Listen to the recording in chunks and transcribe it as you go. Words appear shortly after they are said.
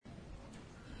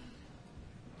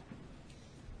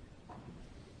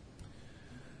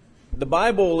The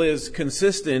Bible is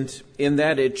consistent in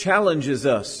that it challenges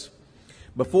us.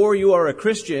 Before you are a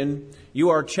Christian, you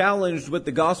are challenged with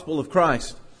the gospel of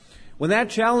Christ. When that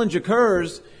challenge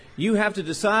occurs, you have to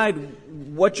decide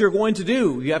what you're going to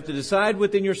do. You have to decide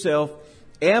within yourself,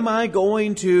 am I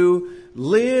going to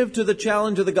live to the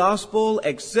challenge of the gospel,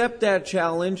 accept that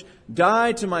challenge,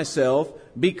 die to myself,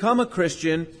 become a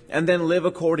Christian, and then live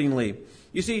accordingly?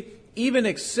 You see, even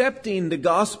accepting the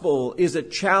gospel is a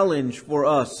challenge for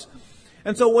us.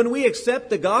 And so when we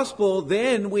accept the gospel,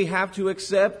 then we have to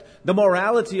accept the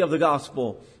morality of the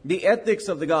gospel, the ethics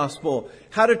of the gospel,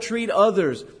 how to treat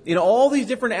others. In all these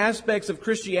different aspects of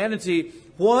Christianity,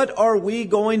 what are we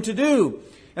going to do?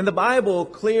 And the Bible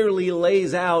clearly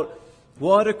lays out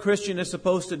what a Christian is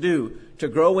supposed to do. To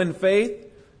grow in faith,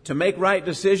 to make right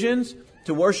decisions,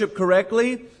 to worship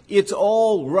correctly. It's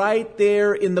all right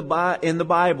there in the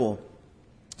Bible.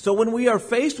 So when we are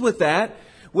faced with that,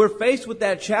 we're faced with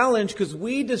that challenge because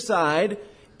we decide,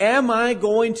 am I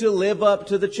going to live up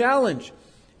to the challenge?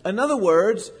 In other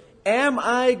words, am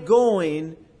I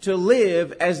going to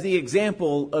live as the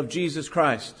example of Jesus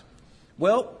Christ?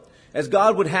 Well, as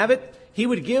God would have it, He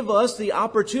would give us the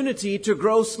opportunity to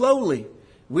grow slowly.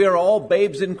 We are all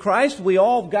babes in Christ. We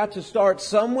all got to start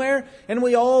somewhere, and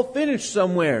we all finish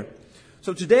somewhere.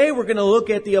 So today we're going to look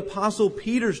at the Apostle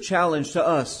Peter's challenge to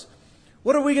us.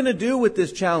 What are we going to do with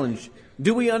this challenge?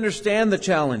 Do we understand the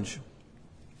challenge?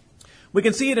 We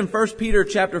can see it in 1 Peter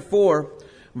chapter 4,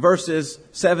 verses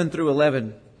 7 through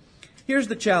 11. Here's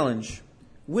the challenge,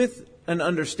 with an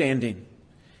understanding.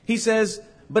 He says,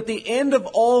 but the end of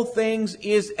all things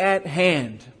is at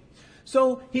hand.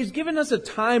 So he's given us a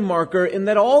time marker in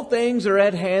that all things are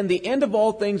at hand. The end of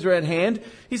all things are at hand.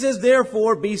 He says,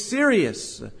 therefore, be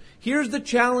serious. Here's the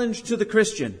challenge to the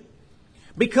Christian.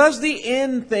 Because the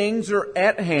end things are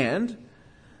at hand,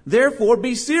 therefore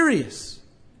be serious.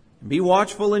 Be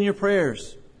watchful in your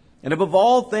prayers. And above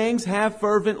all things, have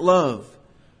fervent love.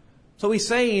 So he's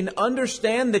saying,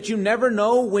 understand that you never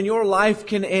know when your life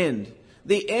can end.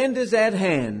 The end is at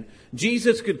hand.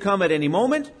 Jesus could come at any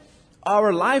moment.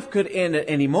 Our life could end at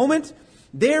any moment.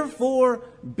 Therefore,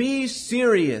 be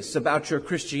serious about your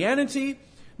Christianity.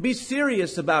 Be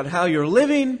serious about how you're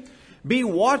living. Be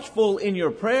watchful in your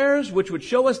prayers, which would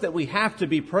show us that we have to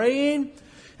be praying.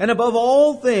 And above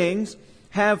all things,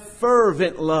 have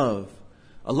fervent love.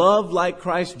 A love like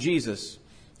Christ Jesus.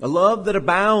 A love that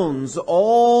abounds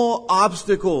all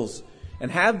obstacles. And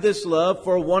have this love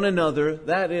for one another,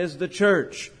 that is the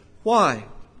church. Why?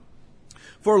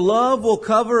 For love will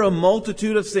cover a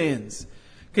multitude of sins.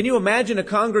 Can you imagine a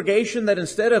congregation that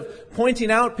instead of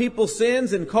pointing out people's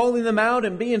sins and calling them out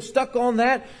and being stuck on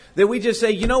that we just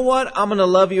say, you know what? I'm going to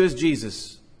love you as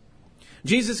Jesus.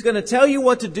 Jesus is going to tell you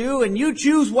what to do and you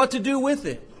choose what to do with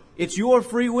it. It's your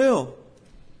free will.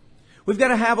 We've got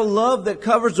to have a love that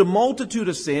covers a multitude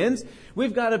of sins.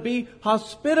 We've got to be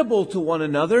hospitable to one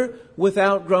another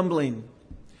without grumbling.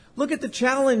 Look at the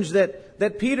challenge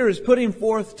that Peter is putting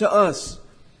forth to us.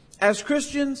 As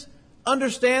Christians,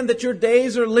 understand that your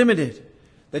days are limited,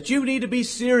 that you need to be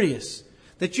serious,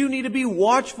 that you need to be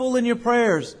watchful in your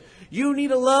prayers. You need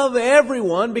to love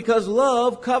everyone because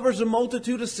love covers a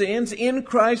multitude of sins in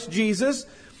Christ Jesus.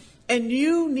 And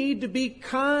you need to be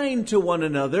kind to one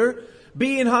another,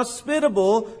 being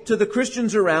hospitable to the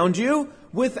Christians around you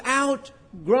without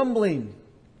grumbling.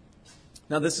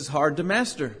 Now this is hard to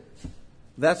master.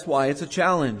 That's why it's a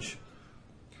challenge.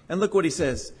 And look what he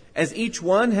says. As each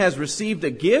one has received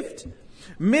a gift,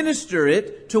 minister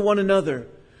it to one another.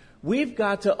 We've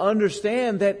got to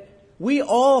understand that we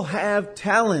all have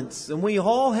talents and we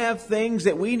all have things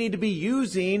that we need to be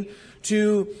using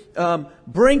to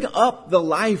bring up the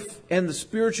life and the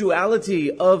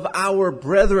spirituality of our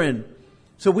brethren.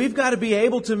 So we've got to be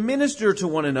able to minister to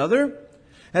one another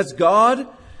as God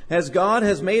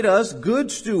has made us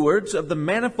good stewards of the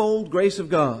manifold grace of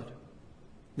God.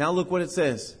 Now look what it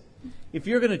says. If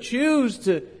you're going to choose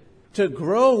to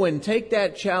grow and take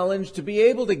that challenge, to be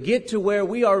able to get to where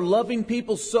we are loving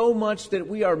people so much that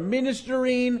we are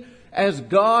ministering as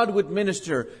God would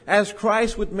minister, as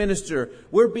Christ would minister.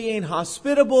 We're being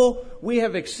hospitable. We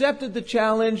have accepted the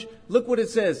challenge. Look what it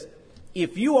says.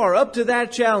 If you are up to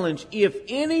that challenge, if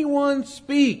anyone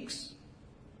speaks,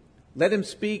 let him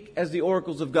speak as the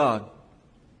oracles of God.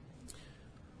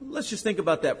 Let's just think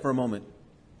about that for a moment.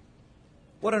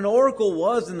 What an oracle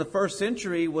was in the first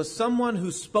century was someone who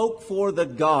spoke for the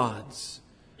gods.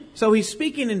 So he's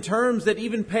speaking in terms that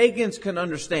even pagans can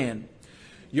understand.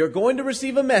 You're going to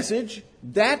receive a message.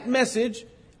 That message,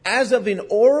 as of an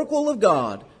oracle of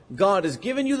God, God has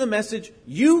given you the message.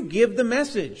 You give the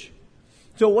message.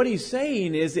 So what he's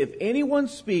saying is, if anyone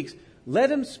speaks,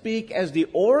 Let him speak as the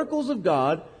oracles of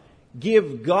God,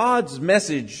 give God's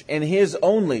message and His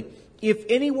only. If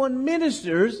anyone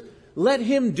ministers, let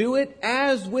him do it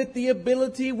as with the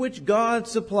ability which God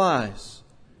supplies.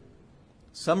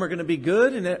 Some are going to be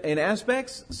good in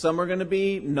aspects. Some are going to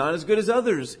be not as good as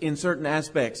others in certain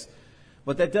aspects.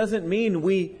 But that doesn't mean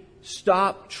we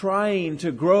stop trying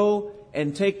to grow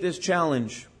and take this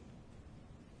challenge.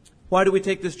 Why do we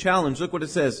take this challenge? Look what it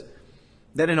says.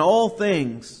 That in all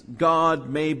things God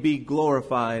may be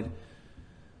glorified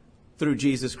through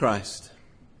Jesus Christ.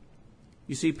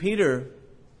 You see, Peter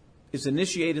is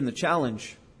initiating the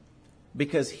challenge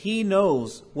because he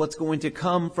knows what's going to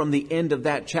come from the end of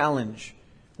that challenge.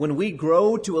 When we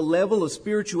grow to a level of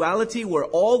spirituality where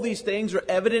all these things are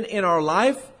evident in our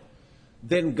life,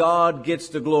 then God gets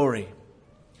the glory.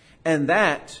 And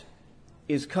that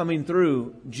is coming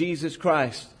through Jesus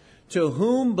Christ, to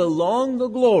whom belong the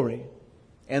glory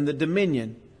and the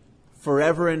dominion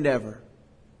forever and ever.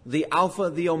 The Alpha,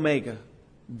 the Omega,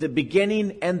 the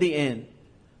beginning and the end.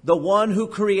 The one who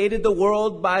created the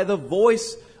world by the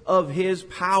voice of His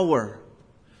power.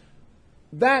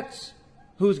 That's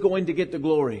who's going to get the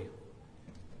glory.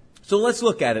 So let's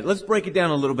look at it. Let's break it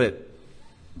down a little bit.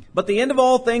 But the end of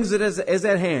all things is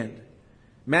at hand.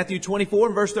 Matthew 24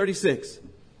 and verse 36.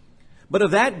 But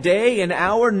of that day and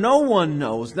hour no one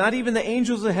knows, not even the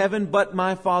angels of heaven, but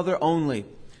my Father only.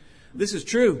 This is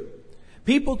true.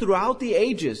 People throughout the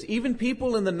ages, even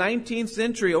people in the 19th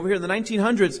century, over here in the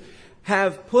 1900s,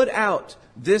 have put out,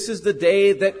 this is the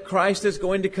day that Christ is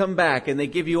going to come back. And they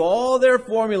give you all their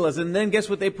formulas. And then guess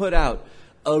what they put out?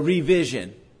 A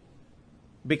revision.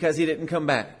 Because He didn't come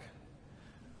back.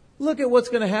 Look at what's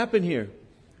going to happen here.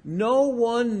 No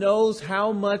one knows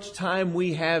how much time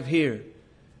we have here.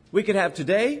 We could have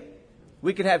today.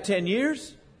 We could have 10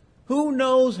 years. Who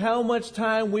knows how much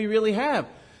time we really have?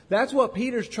 That's what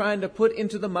Peter's trying to put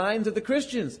into the minds of the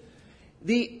Christians.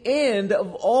 The end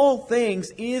of all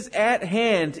things is at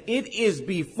hand. It is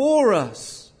before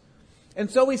us. And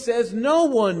so he says, no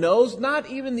one knows, not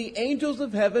even the angels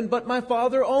of heaven, but my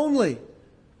Father only.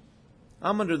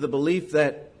 I'm under the belief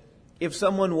that if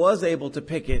someone was able to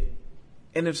pick it,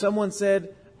 and if someone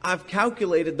said, I've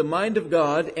calculated the mind of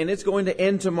God and it's going to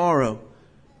end tomorrow,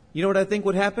 you know what I think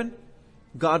would happen?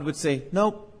 God would say,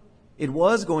 nope, it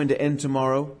was going to end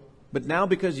tomorrow, but now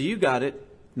because you got it,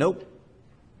 nope.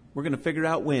 We're going to figure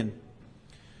out when.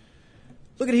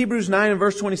 Look at Hebrews 9 and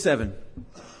verse 27.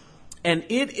 And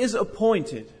it is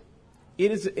appointed.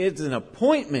 It's an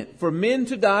appointment for men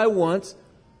to die once,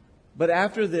 but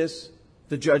after this,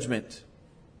 the judgment.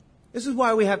 This is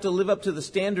why we have to live up to the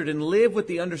standard and live with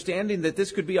the understanding that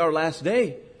this could be our last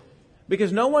day.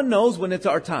 Because no one knows when it's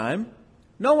our time.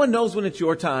 No one knows when it's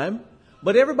your time.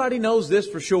 But everybody knows this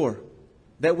for sure.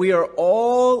 That we are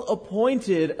all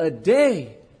appointed a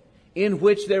day in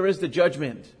which there is the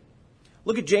judgment.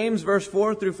 Look at James verse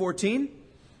 4 through 14.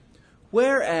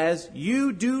 Whereas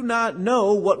you do not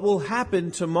know what will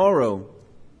happen tomorrow.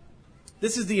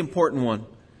 This is the important one.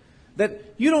 That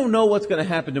you don't know what's going to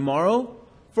happen tomorrow.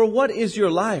 For what is your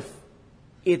life?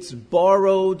 It's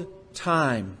borrowed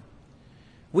time.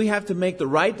 We have to make the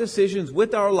right decisions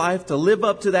with our life to live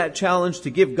up to that challenge to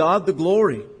give God the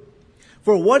glory.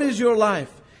 For what is your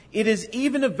life? It is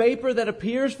even a vapor that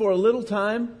appears for a little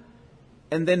time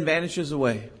and then vanishes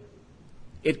away.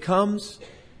 It comes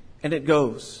and it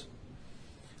goes.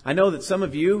 I know that some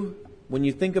of you, when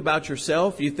you think about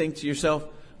yourself, you think to yourself,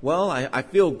 well, I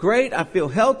feel great, I feel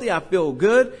healthy, I feel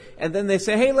good. And then they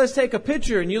say, hey, let's take a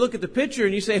picture. And you look at the picture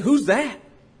and you say, who's that?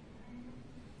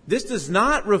 This does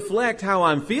not reflect how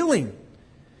I'm feeling.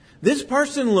 This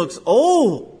person looks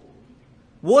old.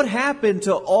 What happened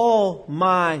to all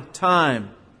my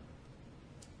time?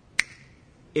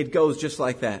 It goes just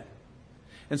like that.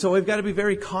 And so we've got to be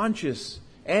very conscious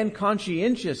and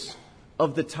conscientious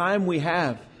of the time we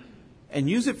have and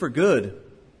use it for good.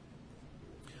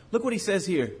 Look what he says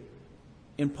here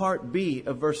in part B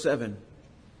of verse 7.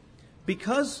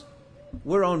 Because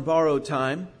we're on borrowed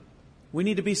time, we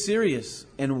need to be serious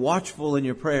and watchful in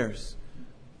your prayers.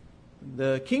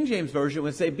 The King James Version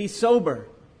would say, be sober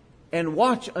and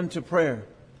watch unto prayer.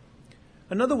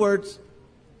 In other words,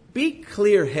 be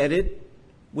clear-headed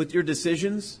with your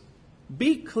decisions.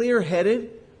 Be clear-headed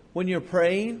when you're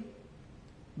praying.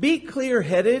 Be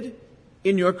clear-headed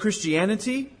in your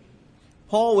Christianity.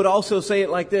 Paul would also say it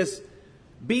like this.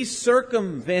 Be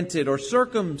circumvented or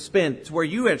circumspect, where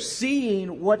you are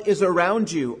seeing what is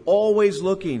around you, always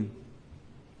looking.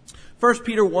 1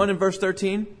 Peter 1 and verse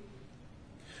 13.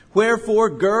 Wherefore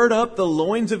gird up the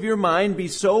loins of your mind, be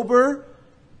sober,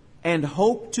 and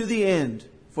hope to the end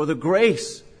for the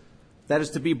grace that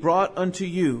is to be brought unto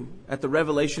you at the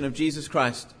revelation of Jesus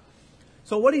Christ.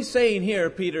 So what he's saying here,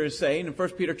 Peter is saying in 1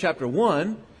 Peter chapter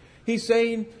 1, he's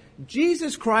saying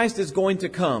Jesus Christ is going to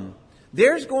come.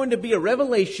 There's going to be a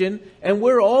revelation, and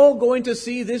we're all going to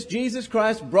see this Jesus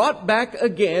Christ brought back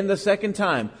again the second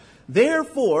time.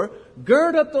 Therefore,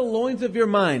 gird up the loins of your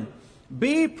mind.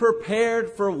 Be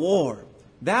prepared for war.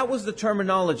 That was the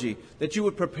terminology, that you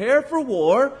would prepare for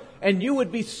war and you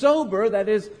would be sober, that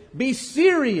is, be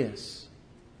serious,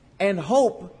 and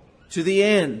hope to the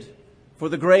end for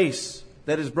the grace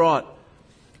that is brought.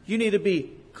 You need to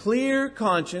be clear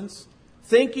conscience,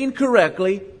 thinking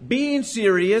correctly, being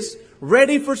serious,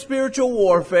 ready for spiritual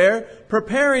warfare,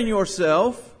 preparing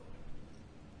yourself.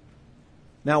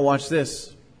 Now watch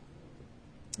this.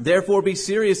 Therefore be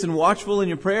serious and watchful in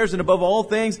your prayers, and above all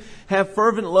things have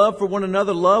fervent love for one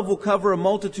another. Love will cover a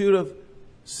multitude of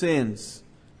sins.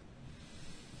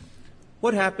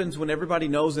 What happens when everybody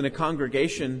knows in a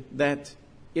congregation that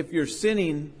if you're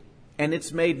sinning and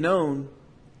it's made known,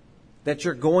 that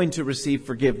you're going to receive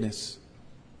forgiveness?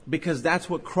 Because that's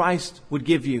what Christ would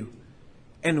give you.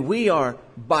 And we are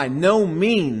by no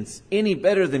means any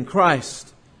better than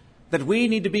Christ. That we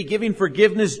need to be giving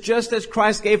forgiveness just as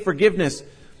Christ gave forgiveness.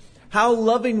 How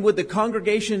loving would the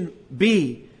congregation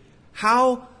be?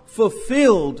 How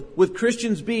fulfilled would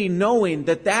Christians be knowing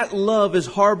that that love is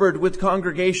harbored with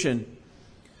congregation?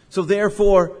 So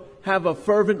therefore, have a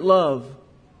fervent love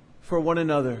for one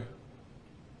another.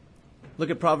 Look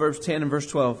at Proverbs 10 and verse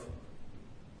 12.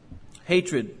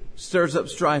 Hatred stirs up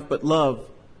strife, but love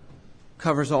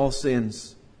covers all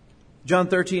sins. John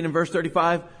 13 and verse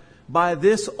 35. By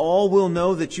this all will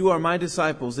know that you are my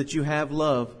disciples, that you have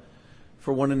love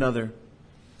for one another.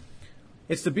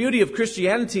 It's the beauty of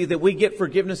Christianity that we get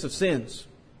forgiveness of sins.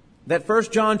 That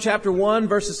 1 John chapter 1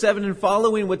 verses 7 and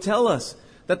following would tell us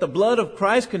that the blood of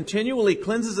Christ continually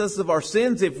cleanses us of our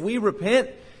sins if we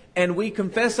repent and we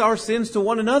confess our sins to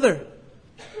one another.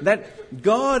 That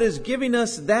God is giving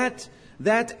us that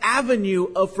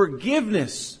avenue of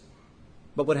forgiveness.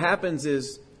 But what happens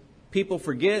is people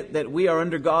forget that we are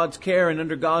under God's care and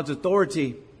under God's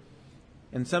authority.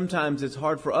 And sometimes it's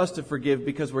hard for us to forgive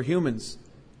because we're humans.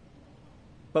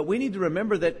 But we need to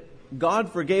remember that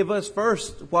God forgave us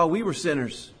first while we were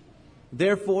sinners.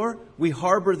 Therefore, we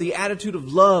harbor the attitude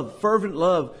of love, fervent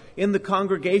love, in the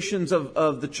congregations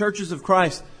of the churches of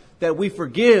Christ, that we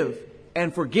forgive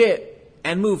and forget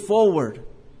and move forward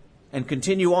and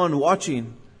continue on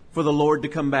watching for the Lord to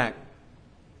come back.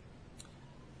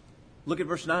 Look at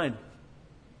verse 9.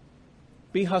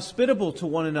 Be hospitable to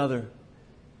one another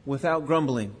without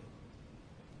grumbling.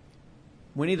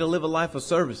 We need to live a life of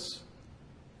service.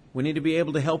 We need to be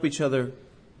able to help each other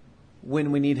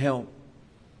when we need help.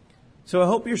 So I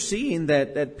hope you're seeing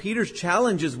that Peter's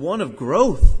challenge is one of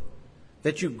growth,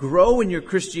 that you grow in your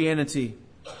Christianity.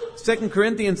 2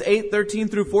 Corinthians 8:13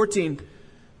 through 14.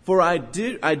 For I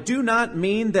do not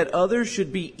mean that others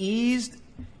should be eased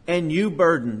and you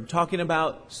burdened. Talking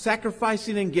about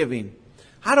sacrificing and giving.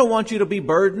 I don't want you to be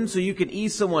burdened so you can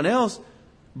ease someone else,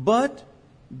 but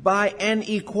by an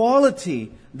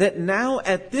equality, that now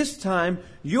at this time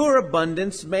your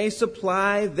abundance may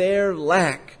supply their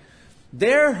lack.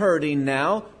 They're hurting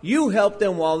now. You help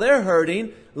them while they're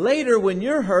hurting. Later, when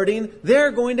you're hurting,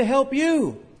 they're going to help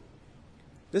you.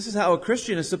 This is how a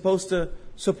Christian is supposed to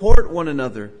support one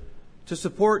another, to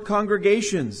support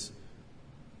congregations,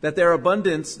 that their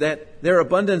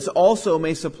abundance also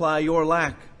may supply your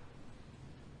lack,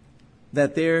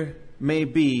 that there may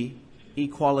be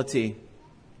equality.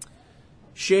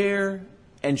 Share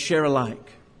and share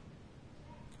alike.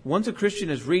 Once a Christian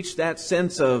has reached that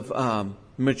sense of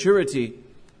maturity,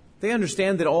 they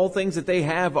understand that all things that they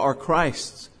have are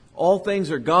Christ's. All things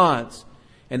are God's.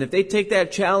 And if they take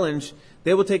that challenge,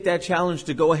 they will take that challenge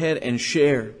to go ahead and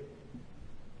share.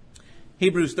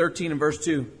 Hebrews 13 and verse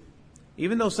 2.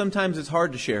 Even though sometimes it's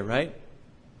hard to share, right?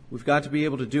 We've got to be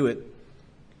able to do it.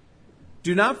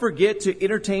 Do not forget to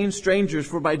entertain strangers,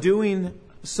 for by doing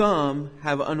some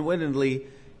have unwittingly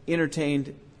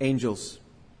entertained angels.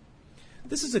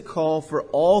 This is a call for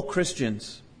all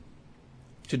Christians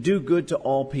to do good to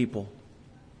all people.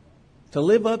 To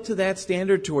live up to that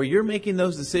standard to where you're making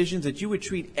those decisions that you would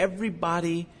treat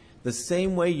everybody the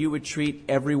same way you would treat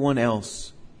everyone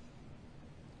else.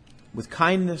 With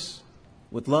kindness,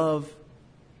 with love,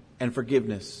 and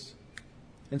forgiveness.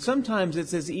 And sometimes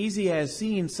it's as easy as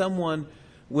seeing someone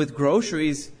with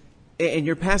groceries and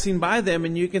you're passing by them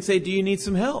and you can say, do you need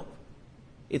some help?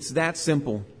 It's that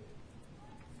simple.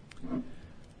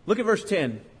 Look at verse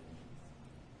 10.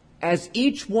 As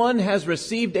each one has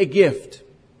received a gift.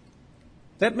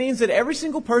 That means that every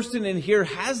single person in here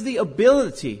has the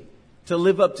ability to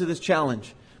live up to this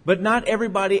challenge. But not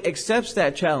everybody accepts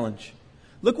that challenge.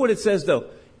 Look what it says though.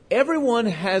 Everyone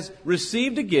has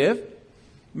received a gift.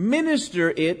 Minister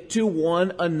it to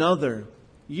one another.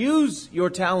 Use your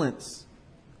talents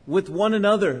with one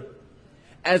another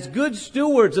as good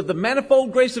stewards of the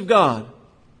manifold grace of God.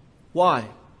 Why?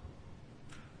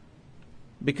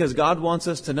 Because God wants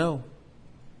us to know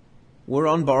we're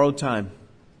on borrowed time.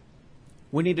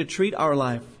 We need to treat our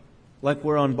life like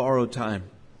we're on borrowed time.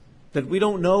 That we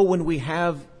don't know when we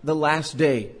have the last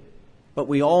day, but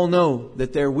we all know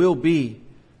that there will be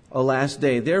a last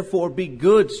day. Therefore, be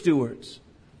good stewards.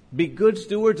 Be good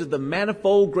stewards of the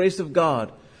manifold grace of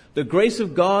God. The grace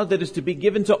of God that is to be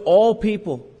given to all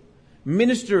people.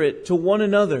 Minister it to one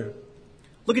another.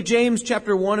 Look at James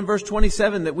chapter 1 and verse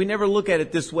 27, that we never look at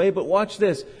it this way, but watch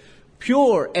this.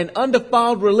 Pure and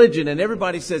undefiled religion. And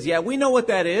everybody says, yeah, we know what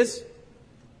that is.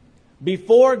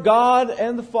 Before God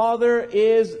and the Father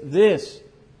is this: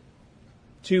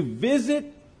 to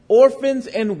visit orphans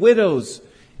and widows.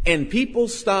 And people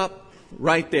stop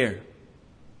right there.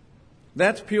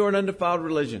 That's pure and undefiled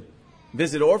religion.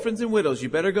 Visit orphans and widows. You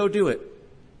better go do it.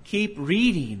 Keep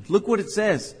reading. Look what it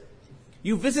says.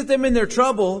 You visit them in their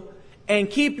trouble and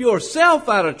keep yourself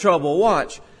out of trouble.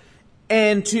 Watch.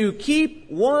 And to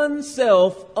keep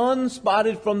oneself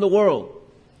unspotted from the world.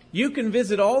 You can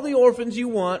visit all the orphans you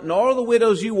want and all the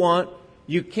widows you want.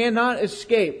 You cannot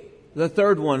escape the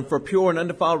third one for pure and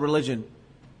undefiled religion.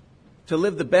 To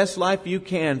live the best life you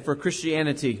can for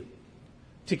Christianity.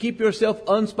 To keep yourself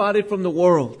unspotted from the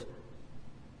world.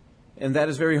 And that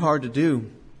is very hard to do.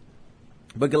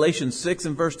 But Galatians 6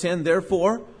 and verse 10,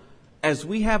 therefore, as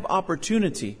we have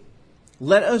opportunity,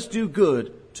 let us do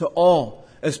good to all,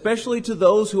 especially to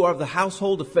those who are of the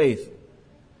household of faith.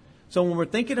 So when we're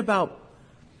thinking about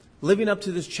living up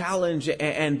to this challenge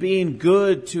and being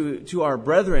good to our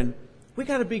brethren, we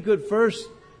got to be good first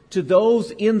to those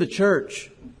in the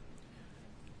church.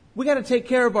 We got to take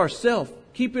care of ourselves,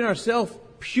 keeping ourselves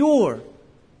pure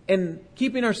and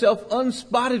keeping ourselves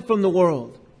unspotted from the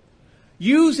world.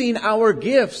 Using our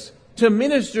gifts to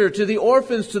minister to the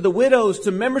orphans, to the widows,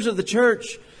 to members of the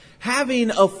church. Having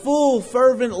a full,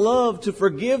 fervent love to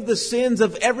forgive the sins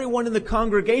of everyone in the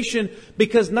congregation,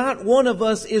 because not one of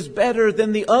us is better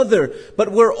than the other,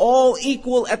 but we're all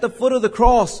equal at the foot of the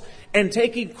cross. And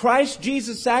taking Christ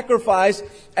Jesus' sacrifice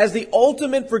as the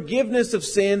ultimate forgiveness of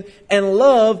sin and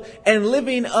love, and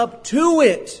living up to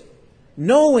it,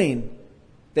 knowing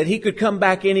that He could come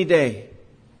back any day.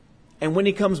 And when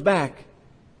He comes back,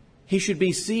 He should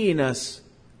be seeing us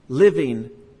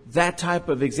living that type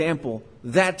of example,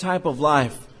 that type of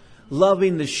life,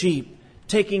 loving the sheep,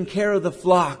 taking care of the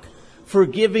flock,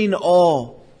 forgiving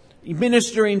all,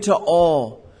 ministering to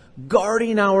all,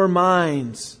 guarding our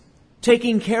minds,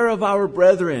 taking care of our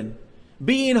brethren,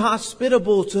 being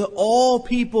hospitable to all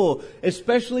people,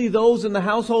 especially those in the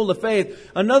household of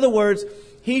faith. In other words,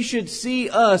 He should see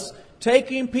us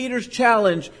taking Peter's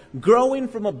challenge, growing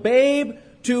from a babe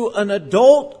to an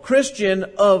adult Christian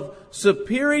of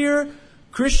superior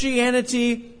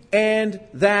Christianity and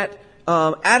that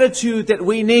attitude that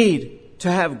we need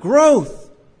to have growth.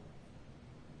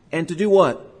 And to do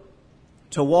what?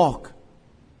 To walk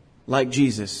like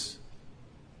Jesus.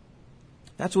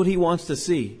 That's what He wants to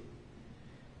see.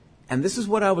 And this is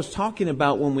what I was talking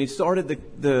about when we started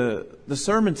the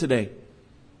sermon today.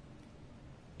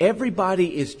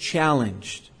 Everybody is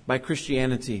challenged by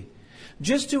Christianity.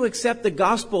 Just to accept the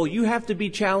gospel, you have to be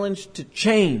challenged to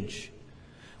change.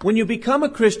 When you become a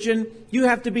Christian, you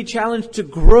have to be challenged to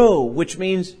grow, which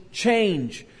means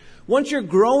change. Once you're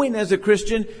growing as a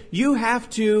Christian, you have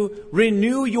to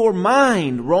renew your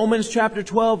mind. Romans chapter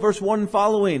 12, verse 1 and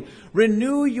following.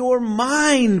 Renew your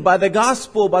mind by the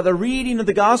gospel, by the reading of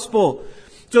the gospel.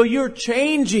 So you're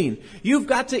changing. You've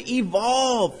got to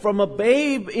evolve from a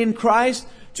babe in Christ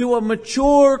to a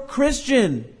mature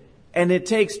Christian. And it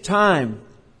takes time.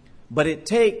 But it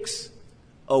takes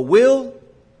a will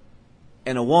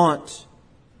and a want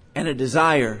and a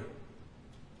desire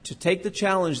to take the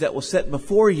challenge that was set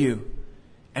before you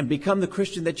and become the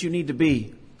Christian that you need to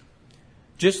be.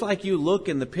 Just like you look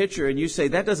in the picture and you say,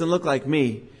 that doesn't look like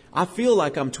me. I feel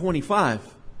like I'm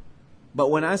 25.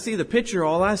 But when I see the picture,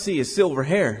 all I see is silver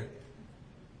hair.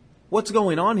 What's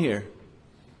going on here?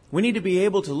 We need to be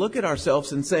able to look at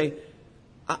ourselves and say,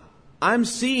 I'm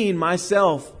seeing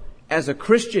myself as a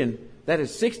Christian that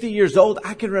is 60 years old.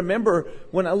 I can remember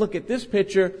when I look at this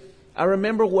picture, I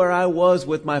remember where I was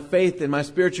with my faith and my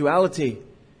spirituality.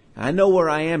 I know where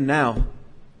I am now.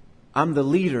 I'm the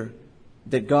leader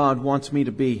that God wants me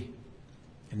to be.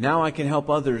 And now I can help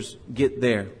others get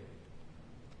there.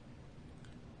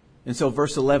 And so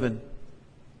verse 11,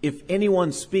 if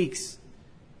anyone speaks,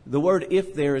 the word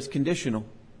if there is conditional.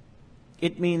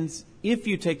 It means if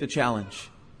you take the challenge,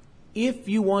 if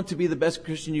you want to be the best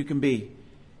Christian you can be,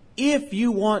 if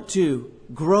you want to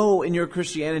grow in your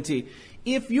Christianity,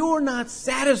 if you're not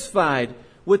satisfied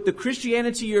with the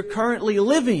Christianity you're currently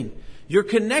living, your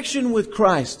connection with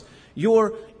Christ,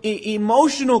 your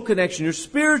emotional connection, your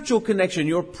spiritual connection,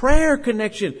 your prayer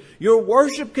connection, your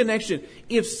worship connection,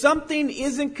 if something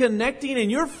isn't connecting and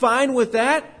you're fine with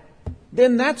that,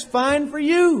 then that's fine for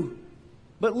you.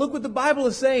 But look what the Bible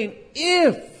is saying.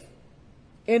 If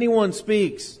anyone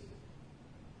speaks,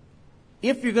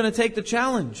 if you're going to take the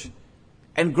challenge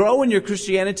and grow in your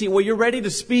Christianity where you're ready to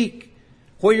speak,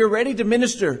 where you're ready to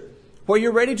minister, where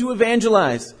you're ready to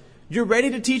evangelize, you're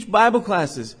ready to teach Bible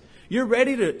classes, you're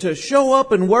ready to show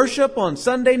up and worship on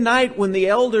Sunday night when the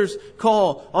elders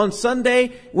call, on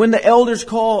Sunday when the elders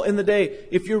call in the day.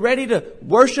 If you're ready to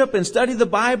worship and study the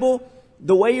Bible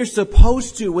the way you're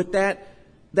supposed to with that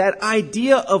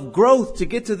idea of growth to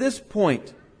get to this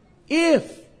point,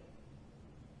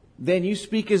 then you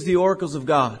speak as the oracles of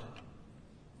God.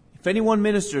 If anyone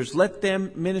ministers, let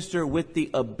them minister with the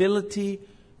ability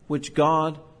which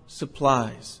God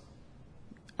supplies.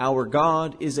 Our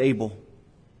God is able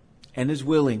and is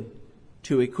willing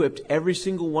to equip every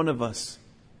single one of us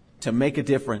to make a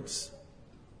difference.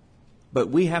 But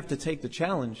we have to take the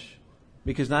challenge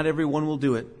because not everyone will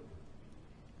do it.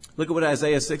 Look at what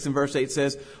Isaiah 6 and verse 8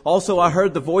 says. Also I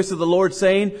heard the voice of the Lord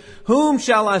saying, whom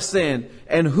shall I send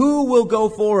and who will go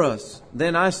for us?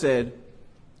 Then I said,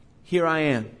 here I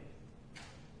am.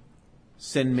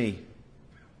 Send me.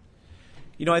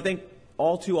 You know, I think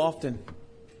all too often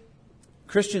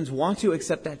Christians want to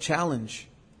accept that challenge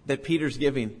that Peter's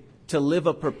giving to live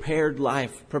a prepared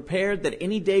life, prepared that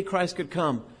any day Christ could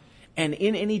come. And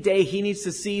in any day, He needs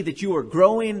to see that you are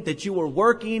growing, that you are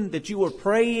working, that you are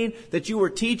praying, that you are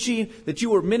teaching, that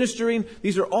you are ministering.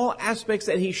 These are all aspects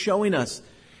that He's showing us.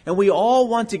 And we all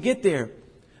want to get there.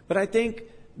 But I think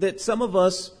that some of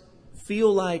us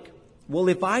feel like, well,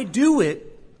 if I do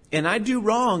it and I do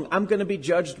wrong, I'm going to be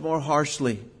judged more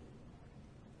harshly.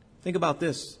 Think about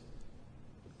this.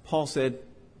 Paul said,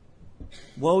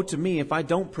 woe to me if I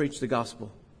don't preach the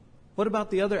gospel. What about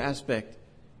the other aspect?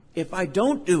 If I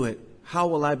don't do it, how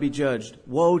will I be judged?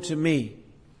 Woe to me.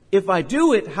 If I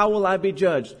do it, how will I be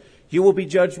judged? You will be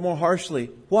judged more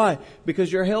harshly. Why?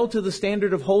 Because you're held to the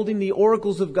standard of holding the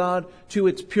oracles of God to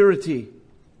its purity.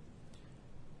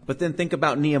 But then think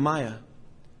about Nehemiah.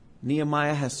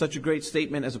 Nehemiah has such a great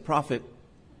statement as a prophet.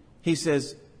 He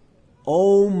says,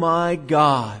 oh my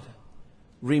God,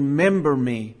 remember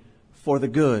me for the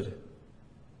good.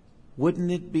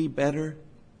 Wouldn't it be better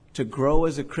to grow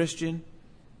as a Christian?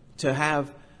 To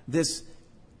have this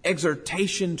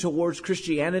exhortation towards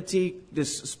Christianity,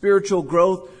 this spiritual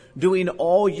growth, doing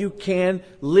all you can,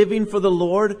 living for the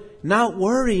Lord, not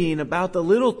worrying about the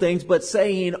little things, but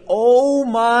saying, oh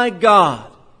my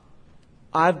God,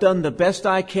 I've done the best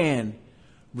I can.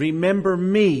 Remember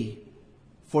me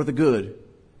for the good.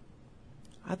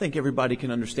 I think everybody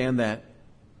can understand that.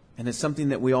 And it's something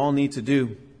that we all need to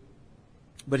do.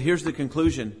 But here's the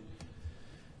conclusion.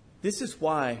 This is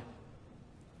why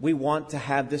we want to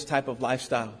have this type of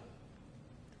lifestyle.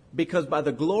 Because by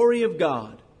the glory of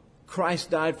God, Christ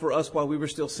died for us while we were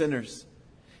still sinners.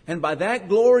 And by that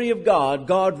glory of God,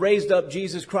 God raised up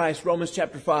Jesus Christ, Romans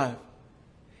chapter 5.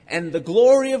 And the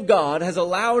glory of God has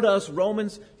allowed us,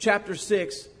 Romans chapter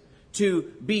 6,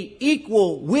 to be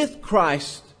equal with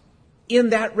Christ in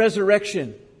that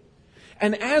resurrection.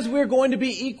 And as we're going to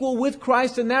be equal with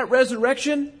Christ in that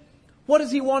resurrection, what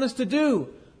does He want us to do?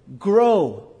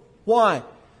 Grow. Why?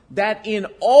 That in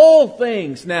all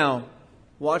things, now,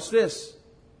 watch this,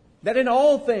 that in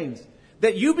all things,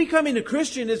 that you becoming a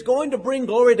Christian is going to bring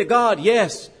glory to God,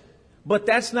 yes, but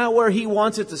that's not where He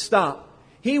wants it to stop.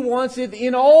 He wants it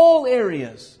in all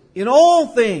areas, in all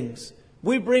things,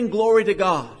 we bring glory to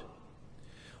God.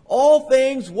 All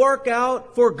things work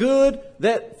out for good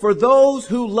that for those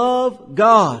who love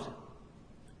God.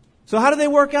 So how do they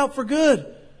work out for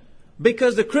good?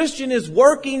 Because the Christian is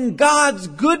working God's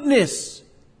goodness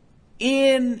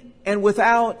in and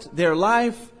without their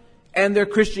life and their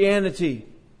Christianity.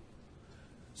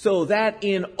 So that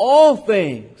in all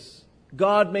things,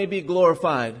 God may be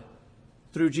glorified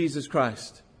through Jesus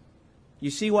Christ.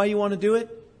 You see why you want to do it?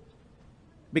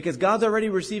 Because God's already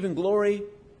receiving glory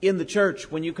in the church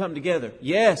when you come together.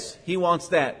 Yes, He wants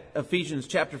that. Ephesians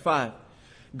chapter 5.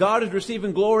 God is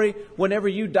receiving glory whenever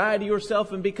you die to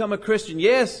yourself and become a Christian.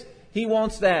 Yes, He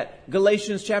wants that.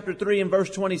 Galatians chapter 3 and verse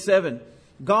 27.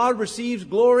 God receives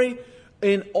glory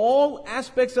in all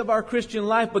aspects of our Christian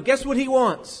life. But guess what He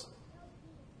wants?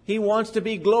 He wants to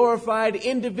be glorified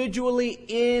individually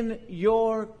in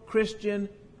your Christian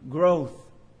growth.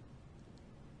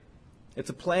 It's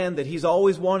a plan that He's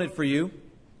always wanted for you.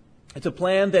 It's a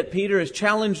plan that Peter has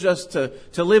challenged us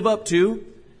to live up to.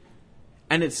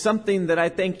 And it's something that I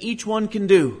think each one can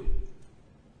do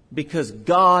because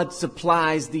God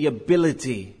supplies the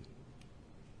ability.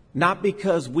 Not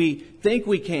because we think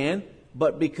we can,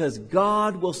 but because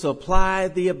God will supply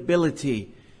the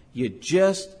ability. You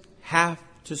just have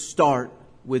to start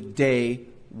with day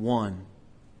one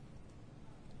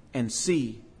and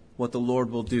see what the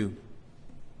Lord will do.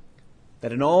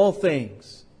 That in all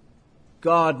things,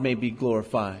 God may be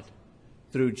glorified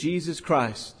through Jesus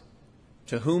Christ,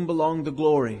 to whom belong the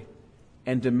glory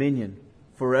and dominion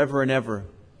forever and ever.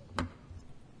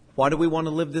 Why do we want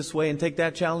to live this way and take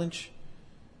that challenge?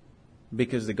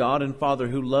 Because the God and Father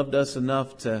who loved us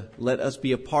enough to let us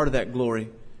be a part of that glory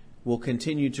will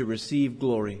continue to receive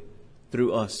glory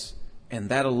through us. And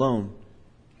that alone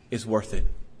is worth it.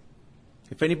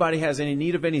 If anybody has any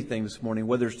need of anything this morning,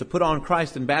 whether it's to put on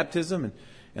Christ in baptism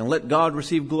and let God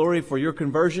receive glory for your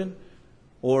conversion,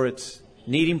 or it's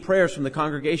needing prayers from the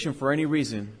congregation for any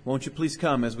reason, won't you please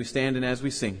come as we stand and as we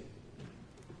sing.